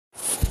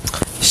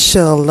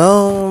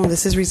Shalom,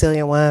 this is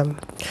Resilient One.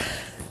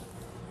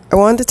 I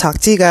wanted to talk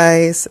to you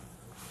guys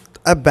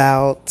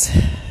about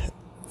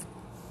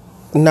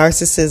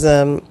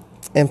narcissism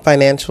and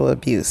financial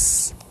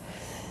abuse.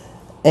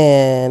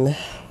 And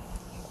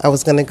I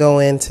was going to go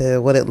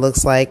into what it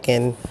looks like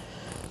and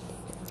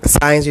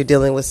signs you're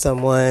dealing with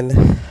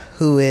someone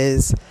who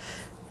is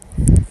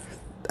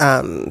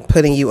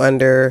putting you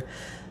under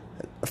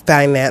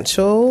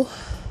financial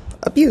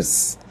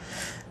abuse.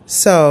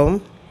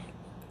 So,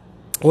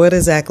 what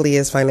exactly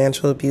is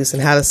financial abuse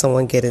and how does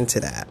someone get into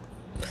that?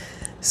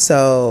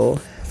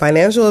 So,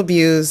 financial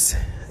abuse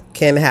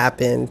can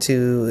happen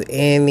to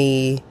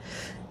any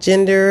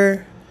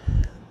gender,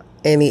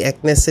 any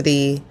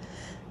ethnicity,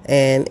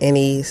 and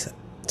any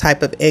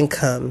type of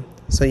income.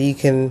 So you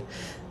can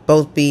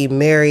both be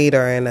married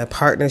or in a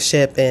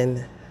partnership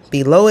and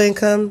be low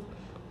income,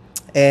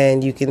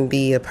 and you can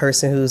be a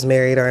person who's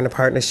married or in a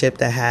partnership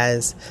that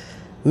has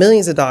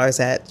millions of dollars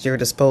at your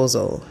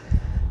disposal.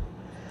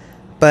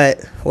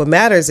 But what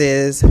matters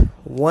is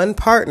one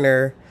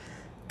partner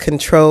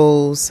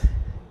controls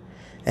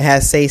and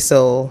has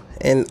say-so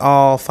in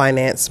all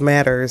finance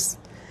matters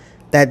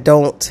that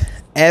don't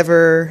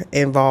ever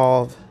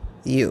involve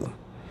you.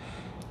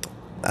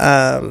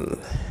 And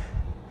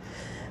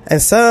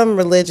some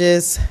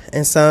religious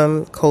and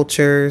some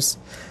cultures,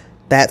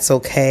 that's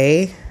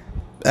okay,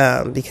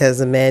 because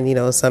the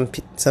men, some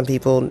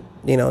people,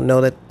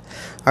 know that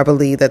or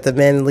believe that the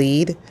men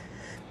lead.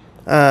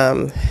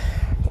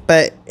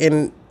 But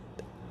in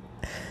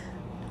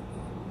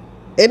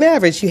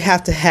average, you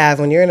have to have,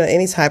 when you're in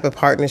any type of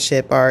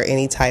partnership or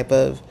any type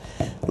of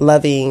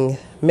loving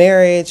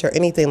marriage or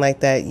anything like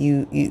that,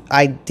 you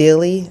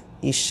ideally,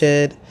 you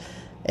should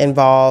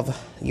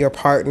involve your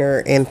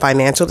partner in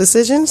financial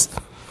decisions.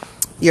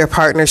 Your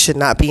partner should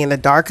not be in the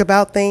dark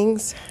about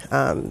things.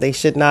 They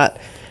should not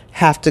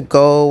have to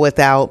go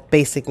without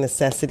basic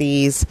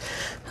necessities.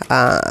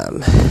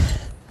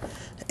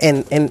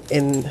 In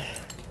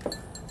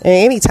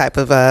any type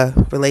of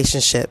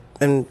relationship.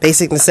 And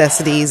basic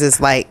necessities is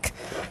like,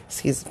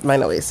 excuse my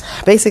noise.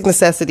 Basic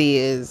necessity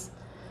is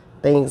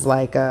things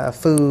like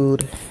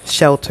food,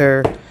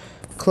 shelter,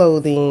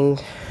 clothing.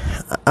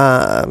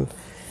 And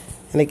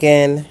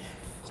again,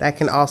 that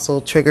can also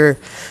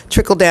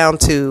trickle down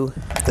to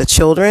the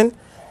children.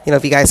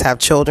 If you guys have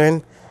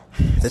children,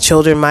 the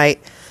children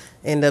might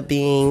end up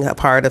being a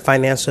part of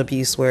financial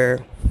abuse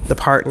where the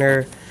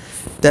partner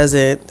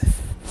doesn't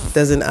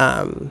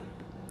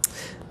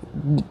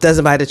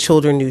buy the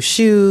children new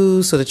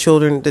shoes. So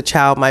the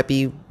child might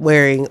be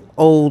wearing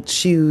old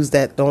shoes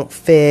that don't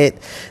fit.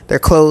 Their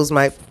clothes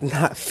might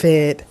not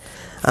fit.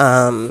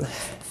 The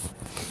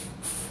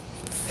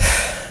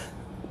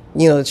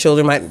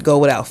children might go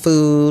without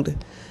food.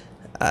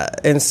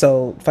 And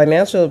so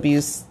financial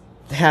abuse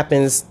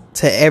happens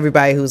to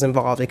everybody who's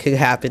involved. It could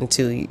happen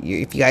to you.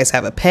 If you guys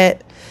have a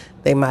pet,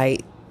 they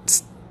might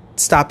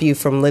stop you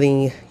from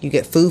letting you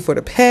get food for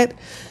the pet.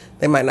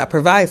 They might not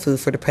provide food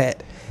for the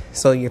pet.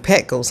 So your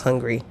pet goes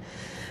hungry.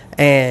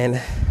 And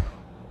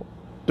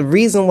the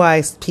reason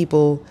why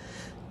people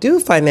do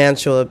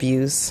financial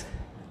abuse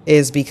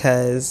is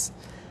because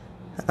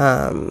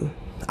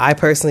I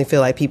personally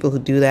feel like people who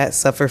do that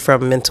suffer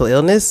from mental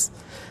illness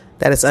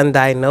that is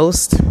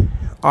undiagnosed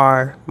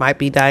or might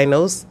be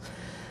diagnosed.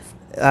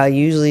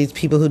 Usually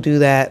people who do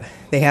that,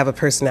 they have a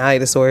personality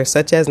disorder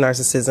such as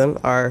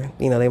narcissism, or,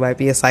 they might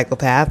be a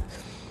psychopath.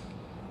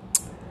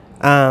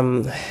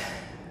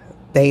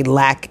 They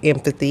lack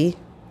empathy.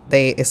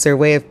 It's their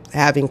way of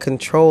having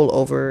control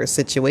over a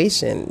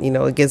situation.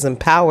 It gives them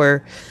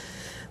power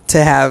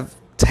to have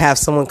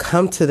someone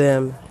come to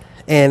them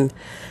and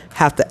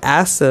have to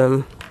ask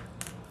them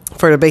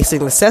for the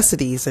basic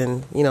necessities.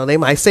 And, they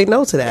might say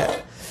no to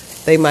that.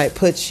 They might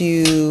put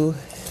you,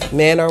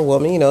 man or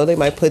woman, they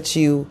might put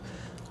you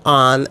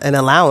on an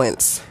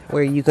allowance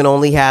where you can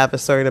only have a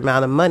certain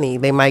amount of money.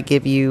 They might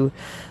give you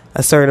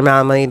a certain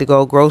amount of money to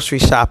go grocery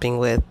shopping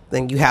with,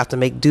 and you have to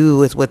make do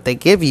with what they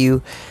give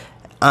you.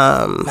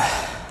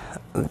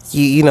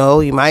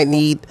 You might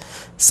need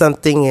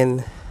something,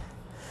 and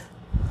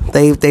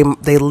they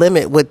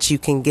limit what you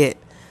can get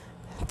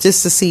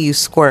just to see you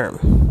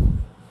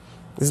squirm.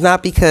 It's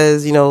not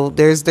because,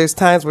 there's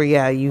times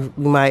where, you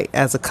might,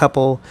 as a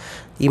couple,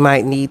 you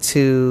might need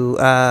to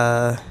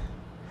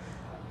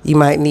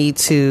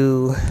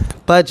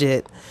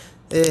budget.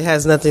 It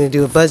has nothing to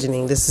do with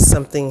budgeting. This is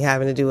something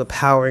having to do with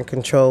power and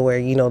control where,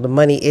 the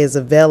money is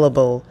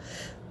available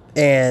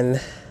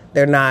and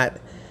they're not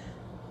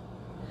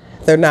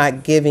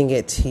giving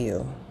it to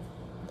you.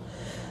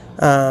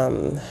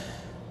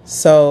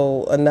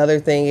 So another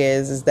thing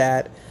is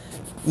that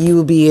you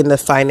will be in the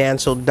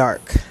financial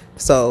dark.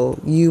 So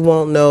you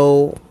won't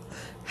know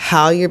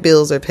how your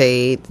bills are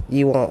paid.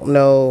 You won't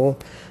know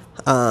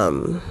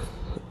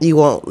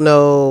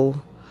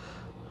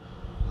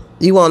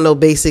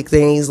basic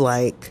things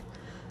like,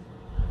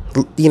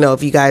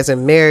 if you guys are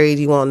married,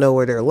 you won't know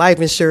where their life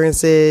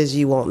insurance is.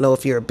 You won't know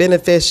if you're a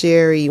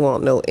beneficiary. You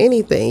won't know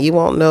anything. You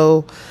won't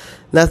know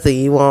nothing.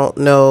 You won't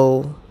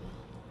know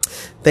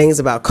things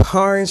about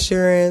car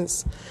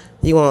insurance.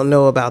 You won't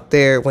know about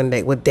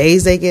what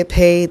days they get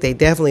paid. They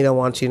definitely don't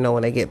want you to know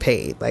when they get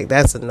paid. Like,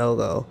 that's a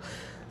no-go.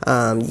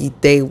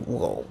 They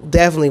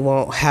definitely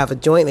won't have a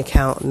joint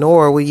account,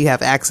 nor will you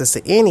have access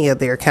to any of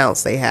their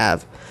accounts they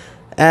have.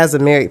 As a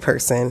married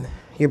person,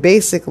 you're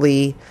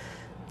basically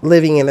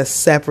living in a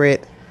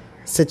separate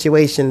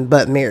situation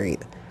but married.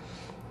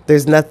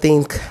 There's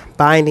nothing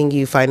binding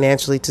you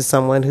financially to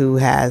someone who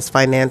has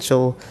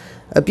financial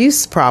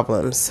abuse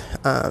problems.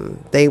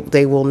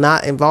 They will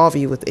not involve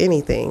you with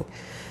anything.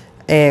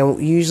 And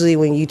usually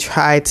when you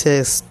try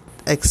to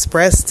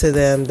express to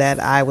them that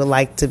I would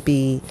like to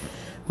be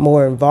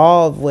more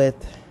involved with,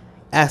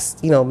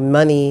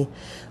 money,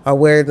 or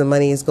where the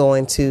money is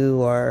going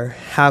to, or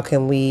how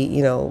can we,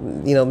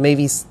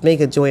 maybe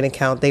make a joint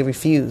account, they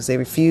refuse. They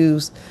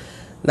refuse,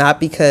 not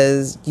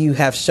because you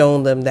have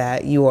shown them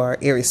that you are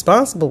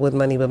irresponsible with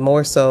money, but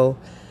more so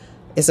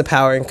it's a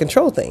power and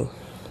control thing.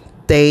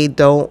 They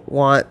don't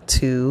want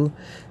to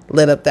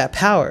let up that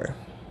power.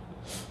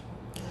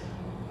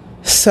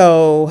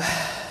 So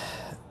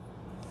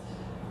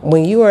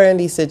when you are in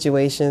these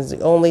situations, the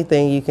only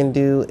thing you can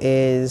do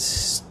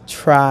is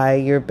try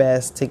your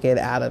best to get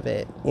out of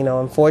it.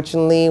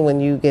 Unfortunately, when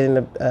you get in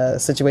a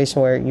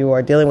situation where you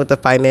are dealing with a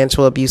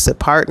financial abusive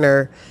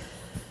partner,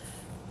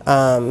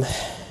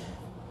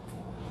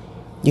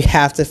 you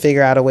have to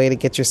figure out a way to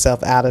get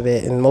yourself out of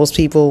it. And most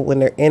people, when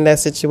they're in that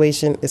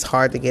situation, it's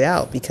hard to get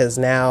out, because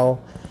now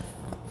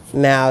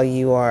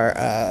you are,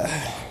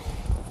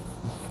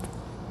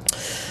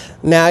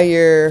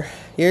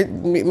 you're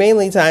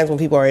mainly times when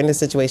people are in this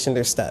situation,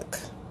 they're stuck.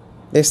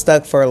 They're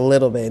stuck for a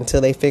little bit until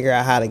they figure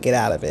out how to get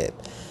out of it.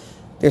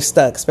 They're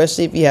stuck,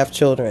 especially if you have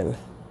children.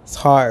 It's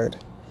hard.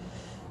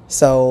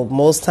 So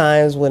most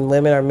times when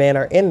women or men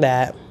are in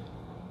that,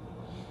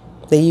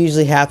 they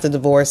usually have to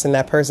divorce, and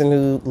that person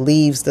who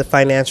leaves the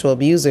financial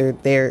abuser,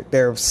 they're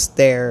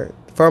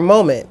for a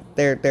moment,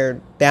 they're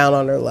down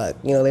on their luck.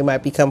 They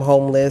might become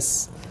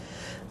homeless,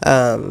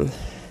 and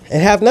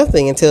have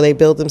nothing until they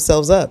build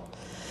themselves up.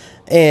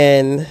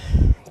 And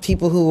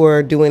people who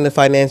are doing the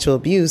financial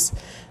abuse,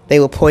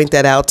 they will point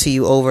that out to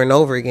you over and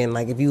over again.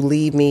 Like, if you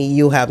leave me,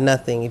 you'll have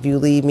nothing. If you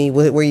leave me,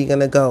 where are you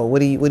gonna go? What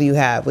do you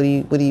have? What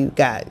do you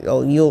got?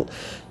 Oh, you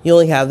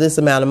only have this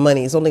amount of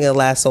money. It's only gonna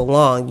last so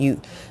long.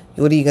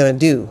 What are you going to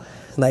do?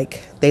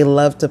 Like, they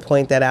love to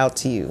point that out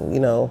to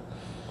you,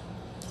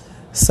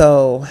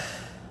 So,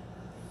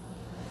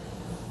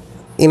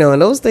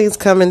 and those things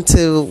come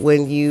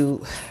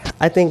into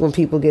I think when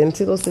people get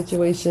into those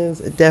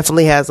situations, it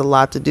definitely has a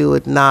lot to do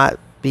with not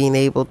being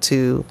able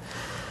to,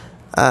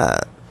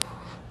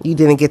 you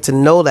didn't get to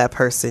know that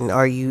person,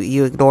 or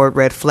you ignored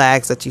red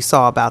flags that you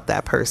saw about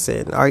that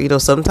person. Or,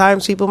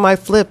 sometimes people might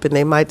flip and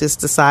they might just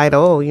decide,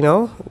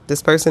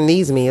 this person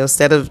needs me,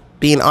 instead of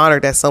being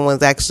honored that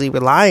someone's actually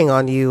relying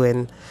on you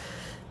and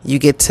you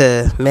get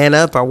to man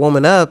up or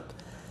woman up.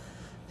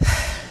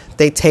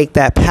 They take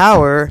that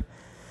power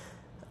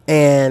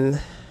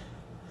and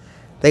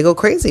they go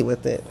crazy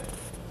with it.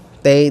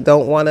 They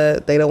don't want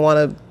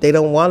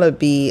to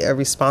be a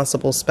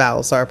responsible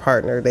spouse or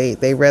partner.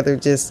 They rather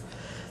just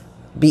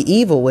be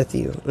evil with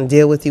you and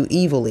deal with you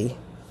evilly.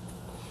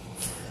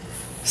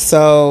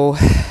 So,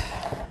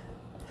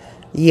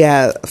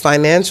 yeah,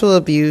 financial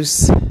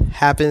abuse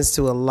happens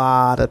to a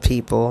lot of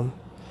people.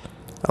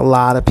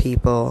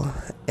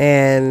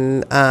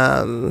 And,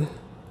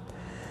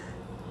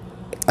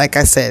 like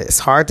I said, it's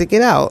hard to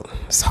get out.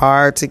 It's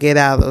hard to get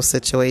out of those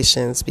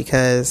situations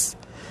because,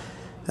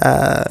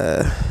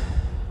 that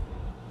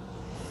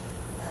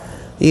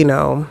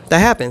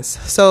happens.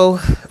 So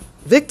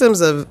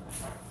victims of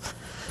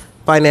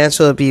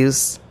financial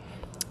abuse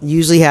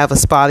usually have a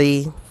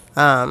spotty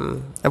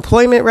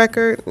employment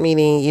record,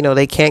 meaning,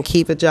 they can't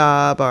keep a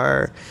job,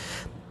 or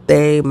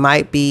they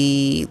might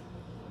be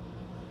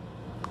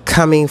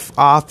coming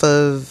off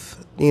of,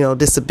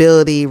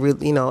 disability,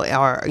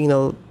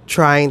 or,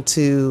 trying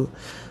to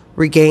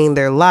regain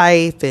their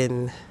life.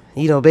 And,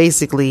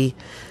 basically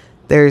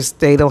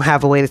they don't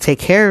have a way to take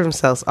care of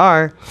themselves,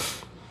 or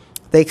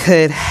they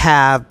could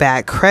have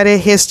bad credit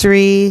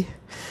history.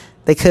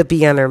 They could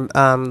be under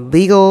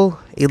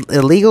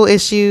illegal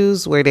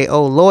issues where they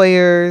owe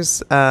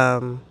lawyers.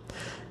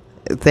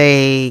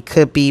 They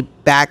could be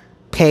back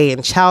pay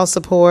and child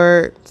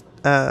support.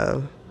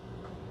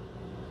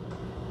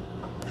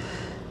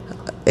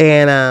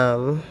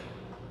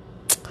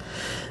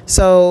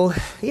 So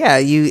yeah,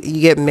 you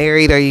get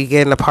married or you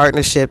get in a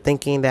partnership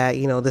thinking that,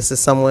 this is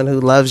someone who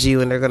loves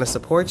you and they're going to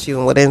support you.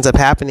 And what ends up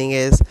happening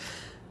is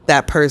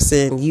that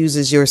person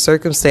uses your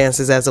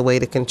circumstances as a way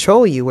to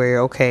control you, where,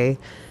 okay,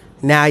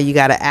 now you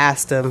got to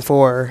ask them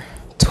for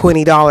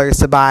 $20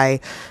 to buy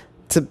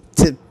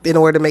in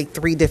order to make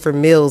 3 different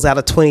meals out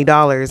of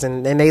 $20.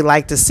 And they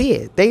like to see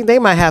it. They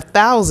might have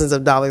thousands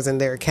of dollars in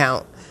their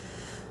account,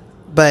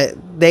 but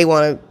they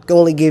want to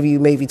only give you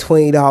maybe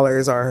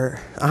 $20 or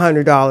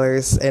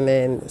 $100 and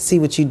then see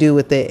what you do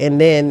with it.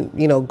 And then,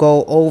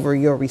 go over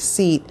your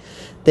receipt,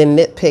 then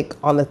nitpick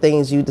on the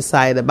things you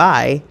decide to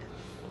buy.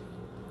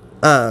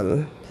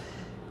 And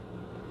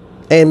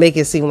and make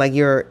it seem like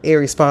you're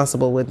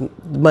irresponsible with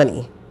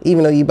money,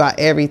 even though you bought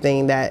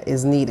everything that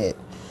is needed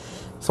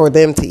for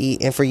them to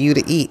eat and for you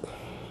to eat.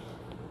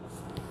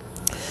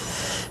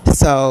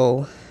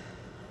 So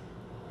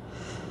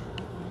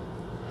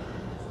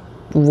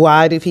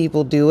why do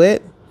people do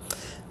it?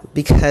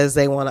 Because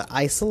they want to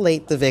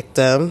isolate the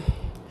victim,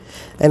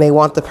 and they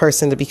want the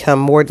person to become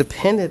more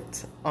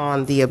dependent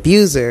on the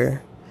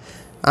abuser.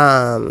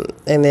 And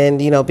then,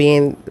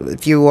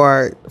 if you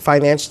are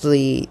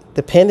financially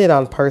dependent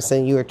on a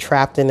person, you are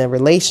trapped in a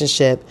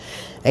relationship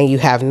and you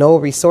have no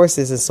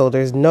resources. And so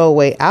there's no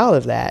way out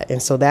of that.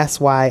 And so that's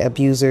why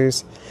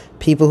abusers,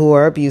 people who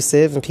are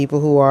abusive and people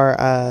who are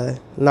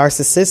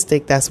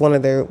narcissistic, that's one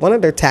of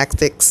their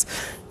tactics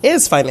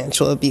is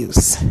financial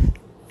abuse,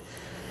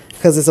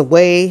 because it's a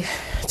way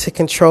to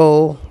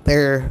control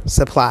their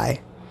supply.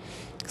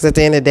 Because at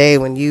the end of the day,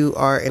 when you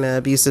are in an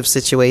abusive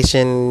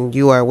situation,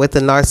 you are with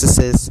a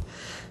narcissist,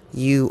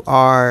 you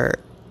are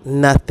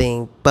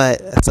nothing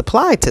but a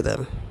supply to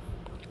them.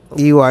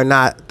 You are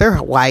not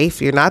their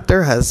wife. You're not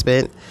their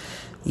husband.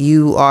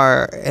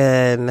 You're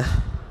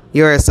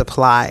a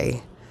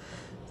supply.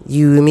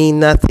 You mean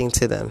nothing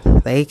to them.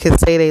 They could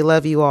say they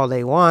love you all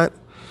they want,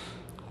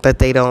 but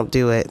they don't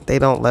do it. They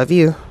don't love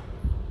you.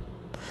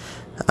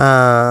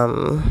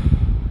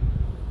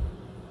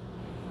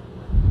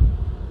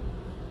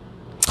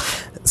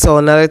 So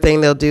another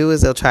thing they'll do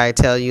is they'll try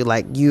to tell you,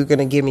 like, you're going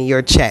to give me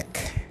your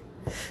check.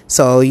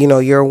 So,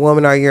 you're a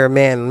woman or you're a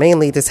man.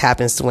 Mainly this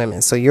happens to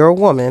women. So you're a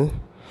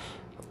woman.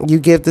 You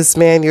give this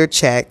man your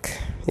check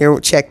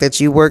that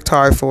you worked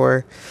hard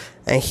for,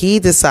 and he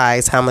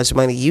decides how much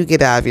money you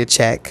get out of your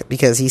check,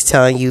 because he's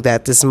telling you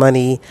that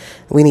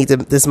we need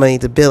this money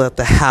to build up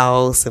the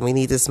house, and we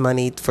need this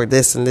money for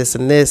this and this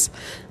and this.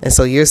 And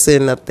so you're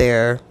sitting up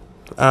there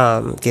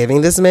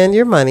giving this man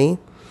your money,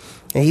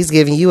 and he's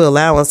giving you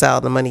allowance out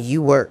of the money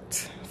you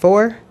worked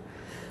for.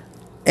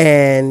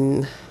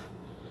 And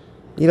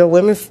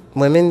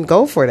women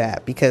go for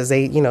that because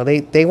they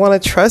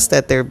want to trust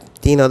that they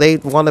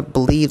want to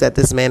believe that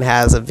this man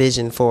has a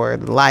vision for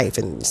life.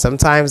 And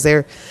sometimes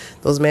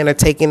those men are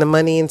taking the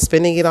money and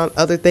spending it on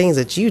other things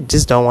that you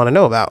just don't want to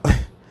know about,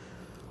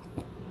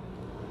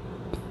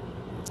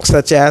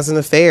 such as an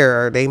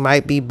affair, or they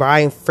might be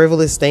buying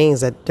frivolous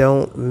things that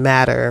don't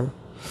matter.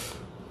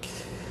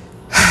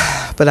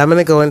 But I'm going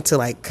to go into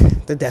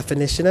the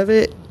definition of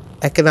it.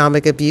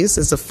 Economic abuse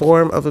is a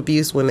form of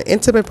abuse when an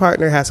intimate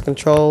partner has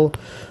control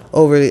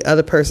over the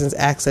other person's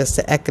access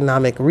to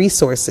economic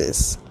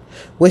resources,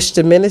 which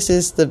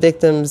diminishes the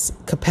victim's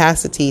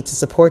capacity to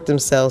support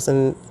themselves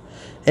and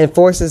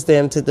forces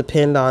them to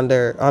depend on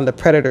the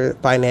predator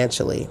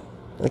financially.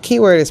 The key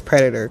word is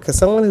predator, because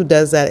someone who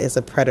does that is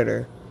a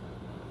predator.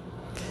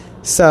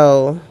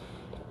 So,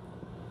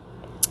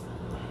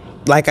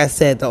 like I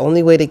said, the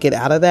only way to get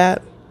out of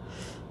that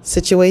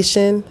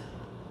situation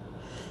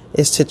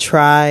is to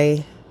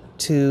try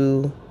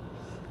to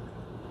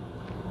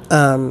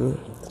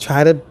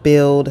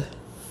build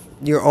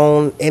your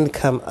own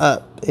income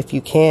up. If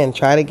you can,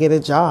 try to get a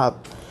job,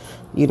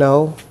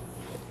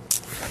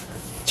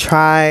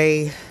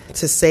 try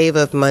to save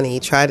up money,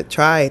 try to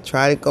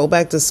go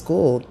back to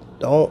school.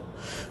 Don't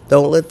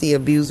let the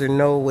abuser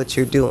know what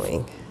you're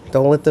doing.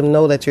 Don't let them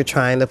know that you're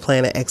trying to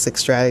plan an exit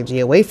strategy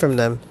away from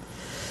them,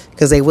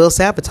 because they will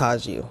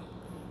sabotage you.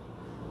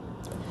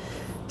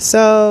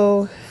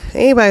 So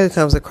anybody who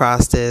comes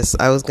across this,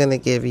 I was going to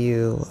give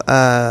you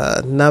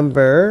a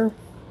number.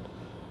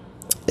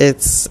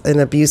 It's an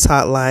abuse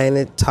hotline.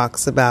 It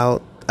talks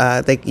about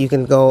you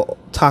can go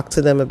talk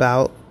to them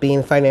about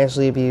being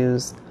financially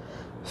abused,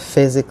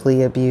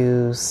 physically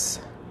abused.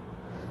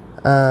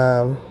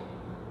 And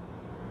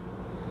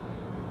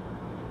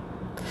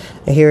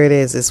here it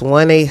is. It's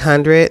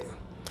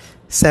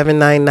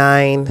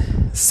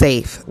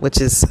 1-800-799-SAFE, which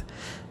is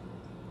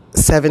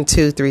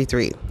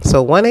 7233.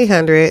 So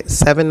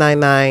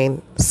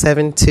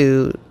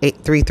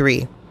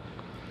 1-800-799-72833.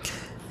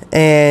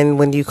 And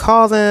when you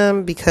call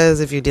them,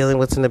 because if you're dealing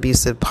with an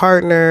abusive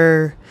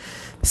partner,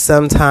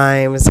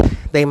 sometimes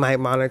they might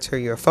monitor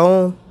your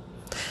phone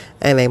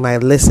and they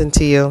might listen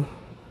to you.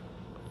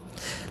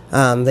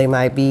 They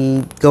might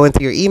be going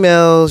through your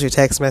emails, your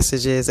text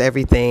messages,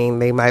 everything.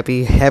 They might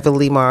be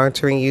heavily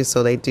monitoring you.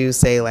 So they do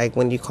say,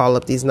 when you call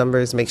up these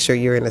numbers, make sure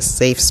you're in a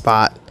safe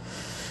spot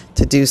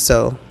to do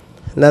so.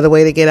 Another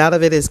way to get out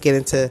of it is get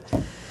into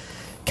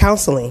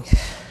counseling.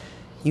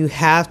 You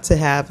have to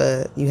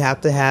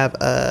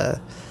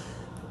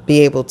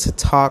be able to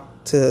talk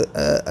to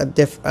a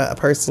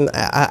person,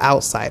 an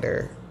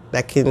outsider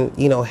that can,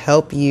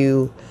 help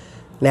you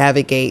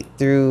navigate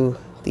through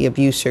the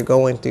abuse you're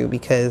going through.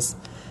 Because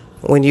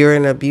when you're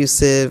in an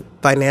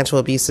financial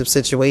abusive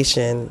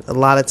situation, a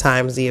lot of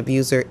times the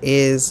abuser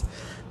is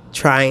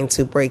trying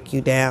to break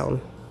you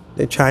down.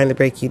 They're trying to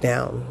break you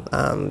down.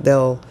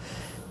 They'll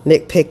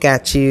nitpick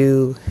at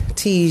you,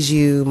 tease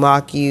you,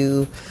 mock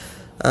you,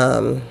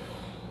 bring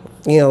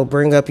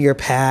up your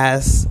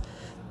past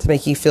to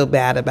make you feel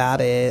bad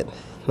about it.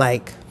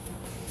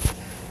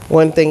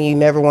 One thing you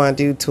never want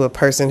to do to a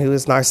person who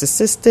is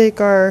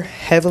narcissistic or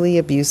heavily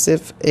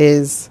abusive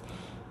is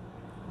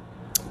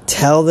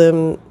tell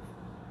them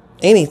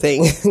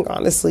anything.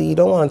 Honestly, you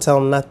don't want to tell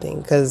them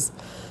nothing, because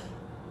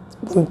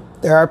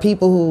there are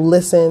people who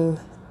listen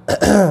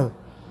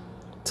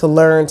to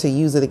learn to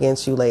use it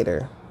against you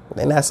later.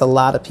 And that's a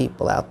lot of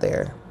people out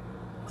there.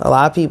 A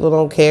lot of people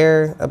don't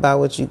care about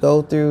what you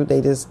go through.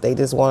 They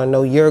just want to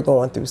know you're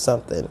going through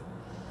something.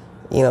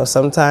 You know,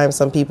 sometimes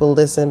some people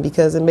listen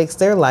because it makes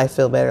their life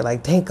feel better.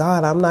 Like, thank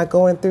God I'm not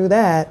going through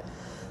that,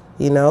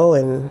 you know,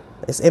 and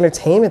it's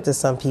entertainment to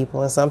some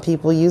people. And some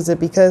people use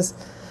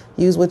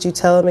what you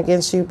tell them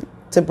against you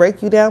to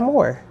break you down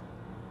more.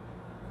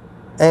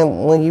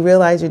 And when you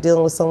realize you're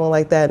dealing with someone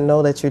like that,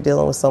 know that you're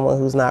dealing with someone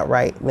who's not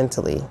right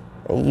mentally.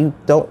 And you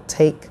don't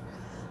take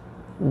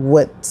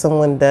what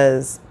someone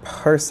does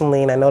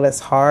personally. And I know that's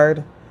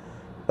hard,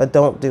 but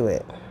don't do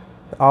it.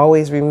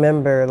 Always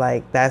remember,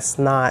 like, that's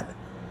not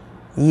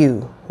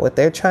you. What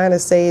they're trying to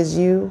say is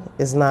you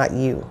is not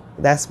you.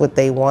 That's what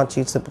they want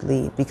you to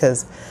believe,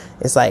 because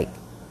it's like,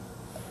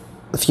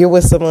 if you're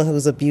with someone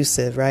who's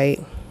abusive, right?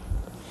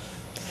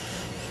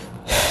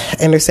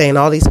 And they're saying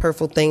all these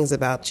hurtful things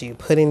about you,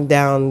 putting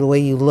down the way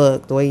you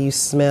look, the way you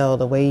smell,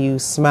 the way you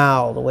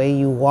smile, the way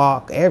you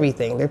walk,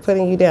 everything. They're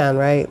putting you down,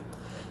 right?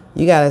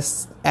 You got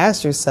to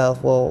ask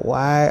yourself, well,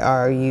 why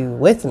are you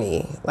with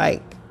me?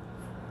 Like,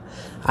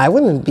 I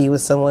wouldn't be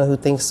with someone who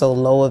thinks so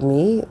low of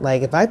me.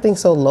 Like, if I think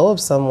so low of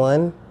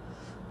someone,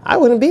 I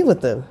wouldn't be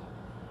with them.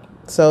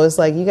 So it's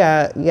like, you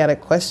got to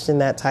question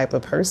that type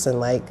of person.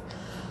 Like,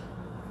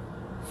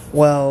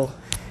 well,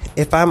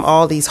 if I'm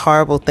all these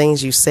horrible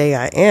things you say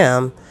I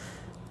am,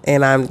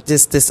 and I'm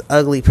just this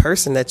ugly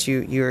person that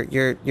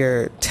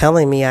you're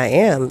telling me I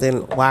am, then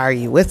why are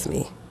you with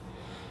me?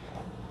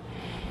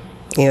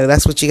 You know,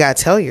 that's what you got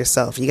to tell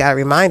yourself. You got to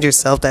remind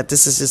yourself that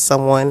this is just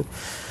someone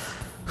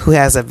who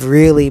has a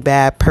really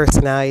bad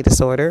personality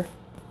disorder.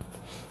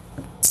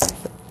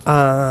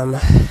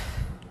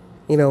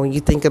 You know, when you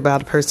think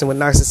about a person with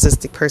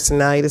narcissistic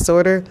personality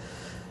disorder,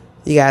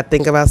 you got to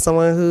think about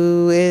someone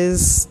who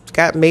is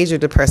got major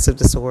depressive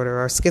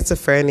disorder or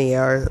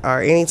schizophrenia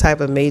or any type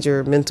of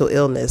major mental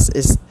illness.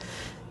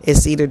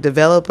 It's either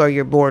developed or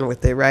you're born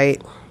with it,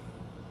 right?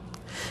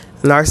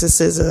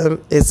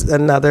 Narcissism is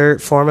another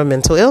form of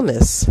mental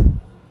illness.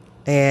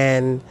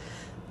 And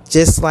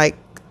just like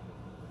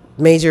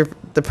major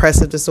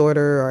depressive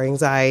disorder or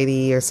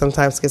anxiety or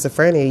sometimes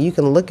schizophrenia, you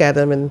can look at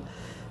them and,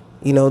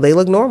 you know, they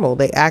look normal.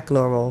 They act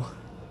normal.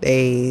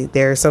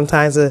 They're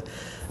sometimes a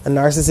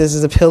narcissist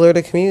is a pillar of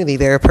the community.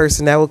 They're a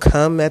person that will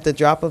come at the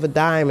drop of a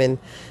dime and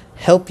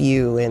help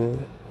you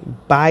and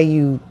buy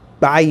you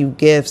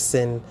gifts,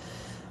 and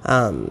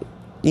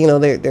you know,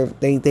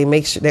 they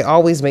make sure, they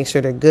always make sure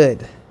they're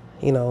good.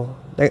 You know,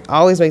 they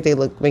always make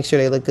sure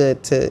they look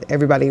good to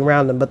everybody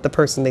around them, but the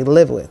person they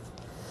live with,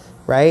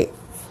 right?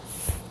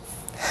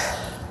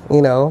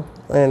 You know,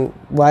 and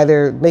why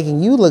they're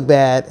making you look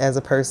bad as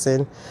a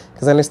person,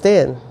 because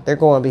understand, they're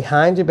going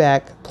behind your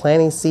back,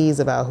 planting seeds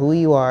about who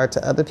you are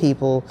to other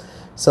people.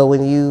 So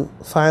when you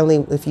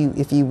finally, if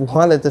you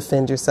want to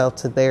defend yourself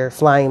to their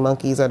flying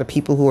monkeys or the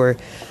people who are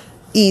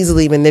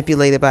easily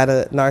manipulated by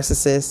the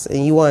narcissist,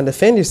 and you want to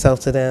defend yourself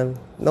to them,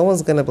 no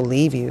one's going to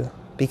believe you,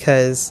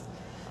 because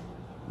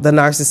the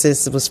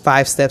narcissist was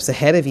 5 steps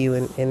ahead of you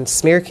and doing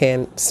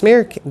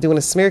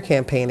a smear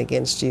campaign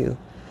against you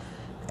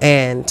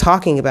and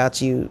talking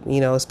about you, you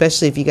know,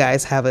 especially if you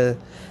guys have a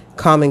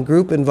common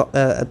group,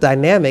 a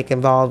dynamic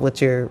involved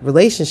with your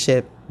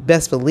relationship.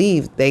 Best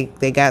believe they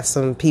got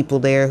some people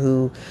there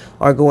who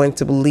are going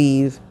to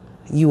believe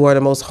you are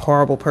the most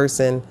horrible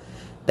person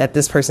that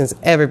this person's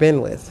ever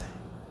been with.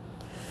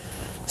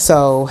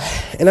 So,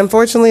 and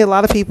unfortunately, a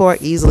lot of people are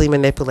easily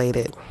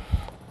manipulated.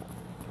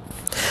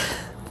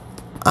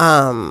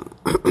 I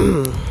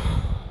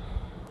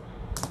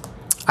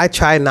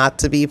try not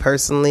to be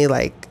personally,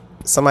 like,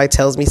 somebody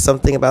tells me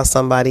something about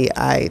somebody,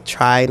 I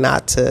try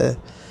not to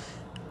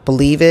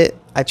believe it.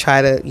 I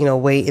try to, you know,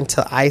 wait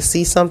until I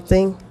see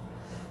something.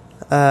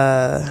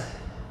 I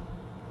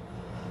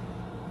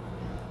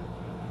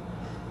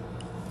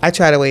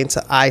try to wait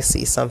until I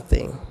see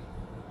something.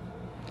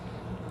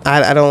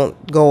 I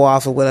don't go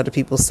off of what other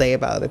people say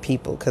about other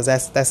people, because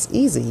that's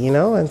easy, you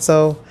know? And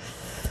so,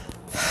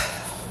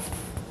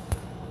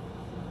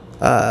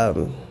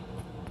 but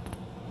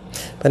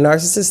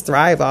narcissists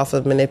thrive off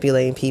of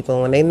manipulating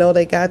people. When they know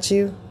they got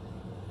you,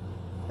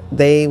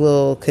 they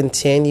will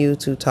continue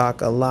to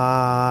talk a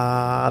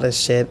lot of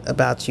shit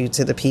about you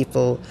to the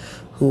people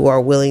who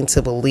are willing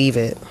to believe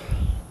it.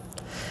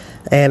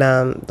 And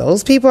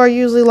those people are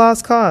usually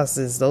lost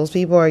causes. Those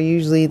people are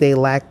usually, they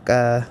lack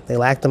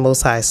the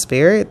Most High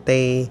Spirit.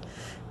 They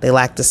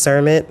lack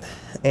discernment.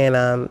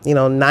 And you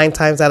know, 9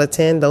 times out of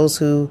 10, those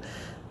who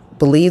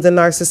believe the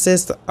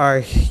narcissist are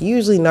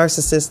usually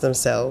narcissists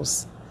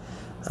themselves.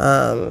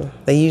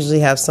 They usually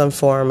have some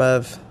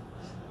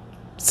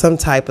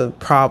type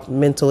of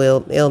mental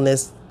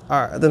illness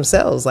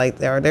themselves. Like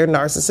they're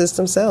narcissists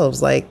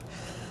themselves. Like,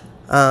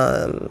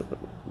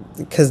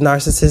 because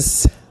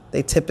narcissists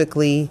They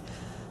typically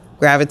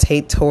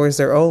gravitate towards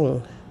their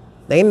own.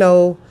 They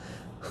know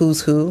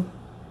who's who.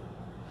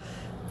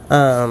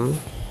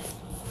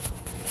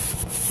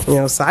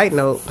 Side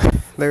note,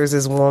 there's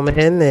this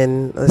woman,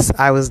 and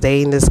I was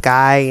dating this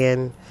guy,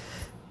 and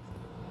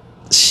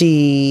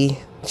she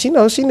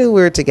knew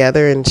we were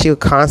together, and she would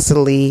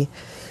constantly,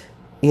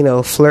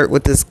 flirt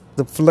with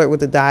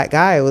the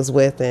guy I was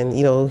with, and,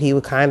 he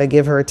would kind of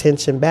give her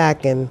attention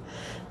back, and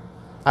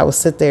I would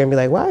sit there and be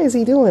like, why is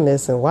he doing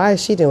this? And why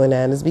is she doing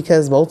that? And it's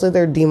because both of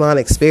their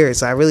demonic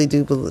spirits. I really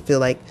do feel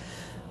like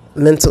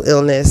mental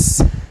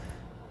illness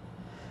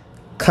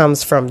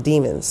comes from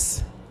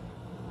demons.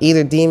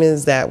 Either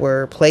demons that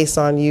were placed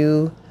on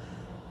you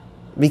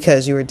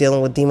because you were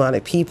dealing with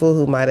demonic people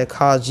who might have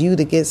caused you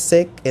to get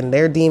sick, and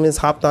their demons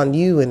hopped on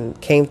you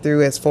and came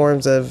through as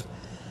forms of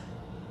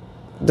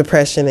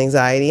depression,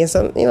 anxiety, and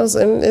some,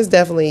 and it's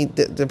definitely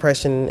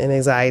depression and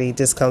anxiety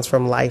just comes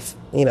from life.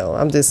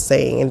 I'm just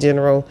saying in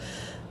general,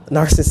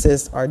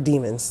 narcissists are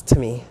demons to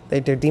me.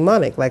 They're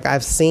demonic. Like,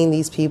 I've seen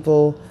these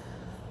people,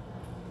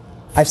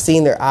 I've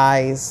seen their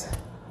eyes.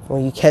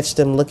 When you catch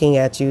them looking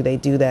at you, they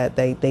do that.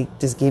 They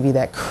just give you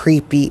that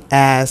creepy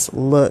ass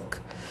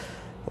look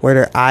where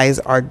their eyes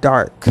are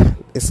dark.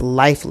 It's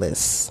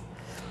lifeless.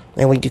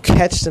 And when you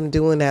catch them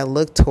doing that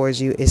look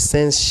towards you, it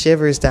sends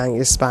shivers down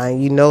your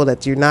spine. You know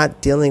that you're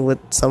not dealing with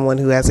someone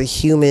who has a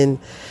human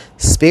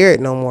spirit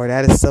no more.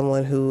 That is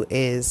someone who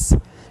is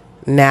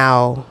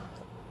now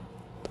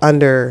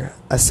under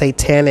a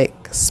satanic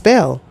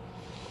spell.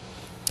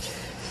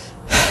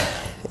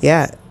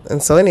 Yeah.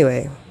 And so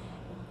anyway,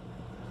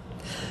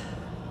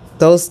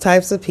 those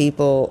types of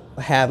people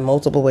have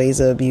multiple ways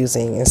of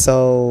abusing. And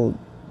so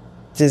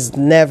just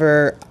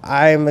never,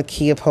 I'm a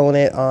key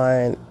opponent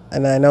on,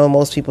 and I know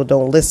most people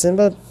don't listen,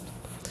 but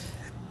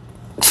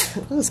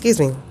excuse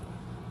me.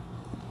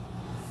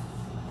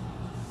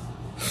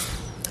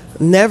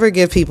 Never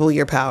give people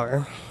your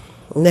power.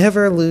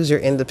 Never lose your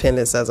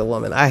independence as a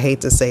woman. I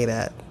hate to say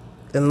that.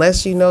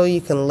 Unless you know you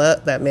can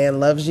love, that man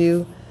loves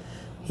you,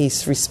 he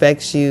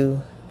respects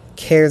you,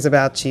 cares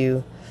about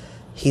you,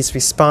 he's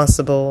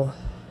responsible,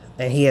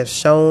 and he has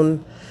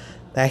shown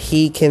that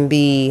he can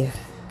be,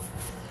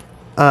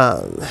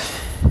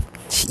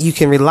 you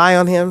can rely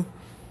on him.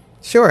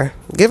 Sure,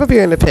 give up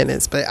your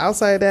independence, but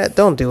outside of that,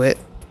 don't do it.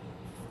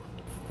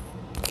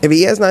 If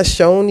he has not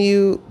shown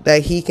you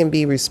that he can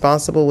be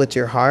responsible with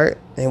your heart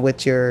and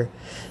with your,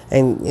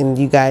 and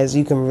you guys,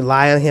 you can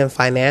rely on him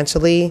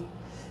financially,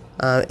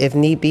 if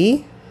need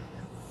be,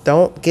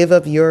 don't give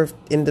up your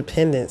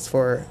independence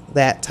for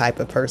that type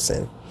of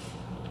person.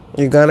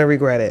 You're going to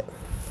regret it.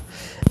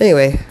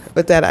 Anyway,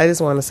 with that, I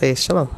just want to say shalom.